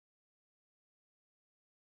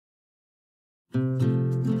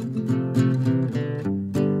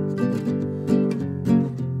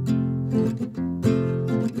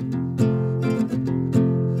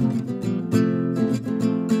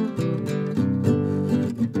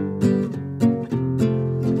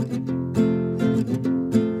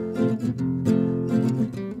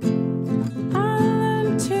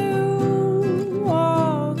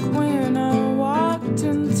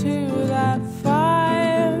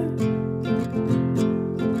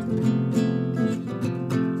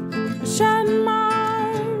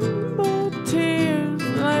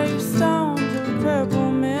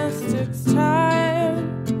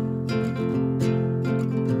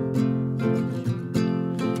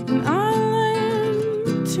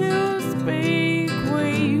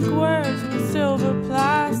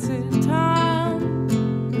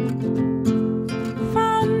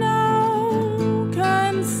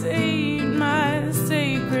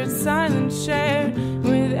silence shared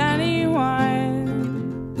with anyone.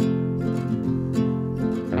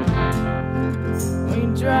 We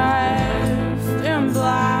dressed in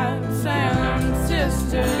black, Salem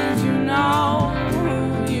sisters, you know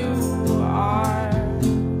who you are.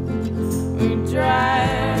 We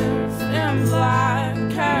dressed in black,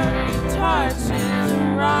 carried torches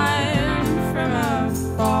and run from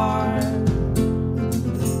afar.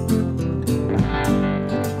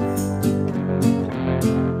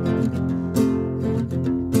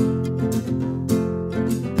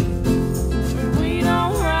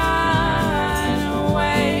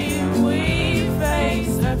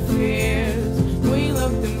 We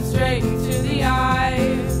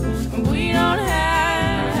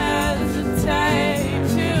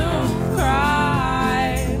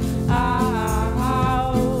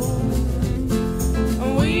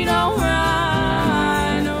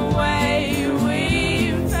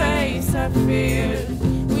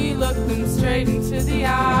look them straight into the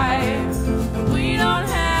eye, and we don't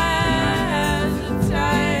hesitate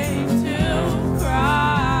to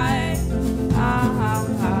cry.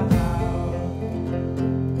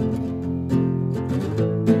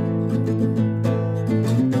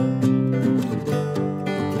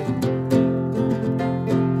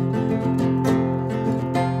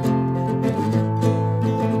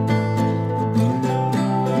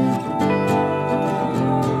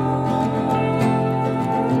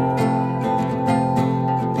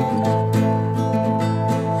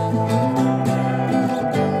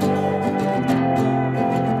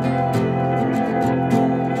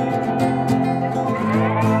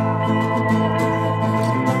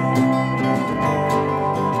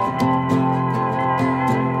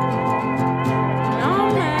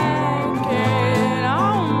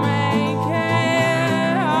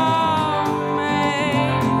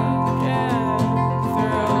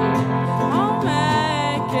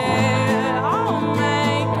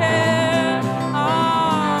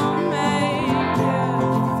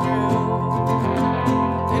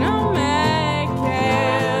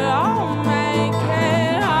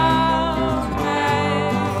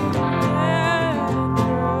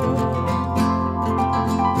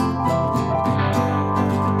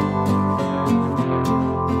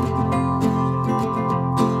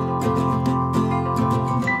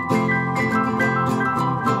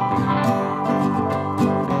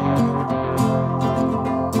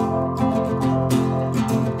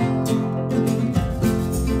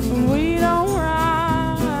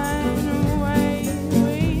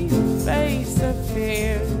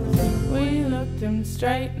 We looked him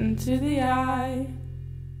straight into the eye.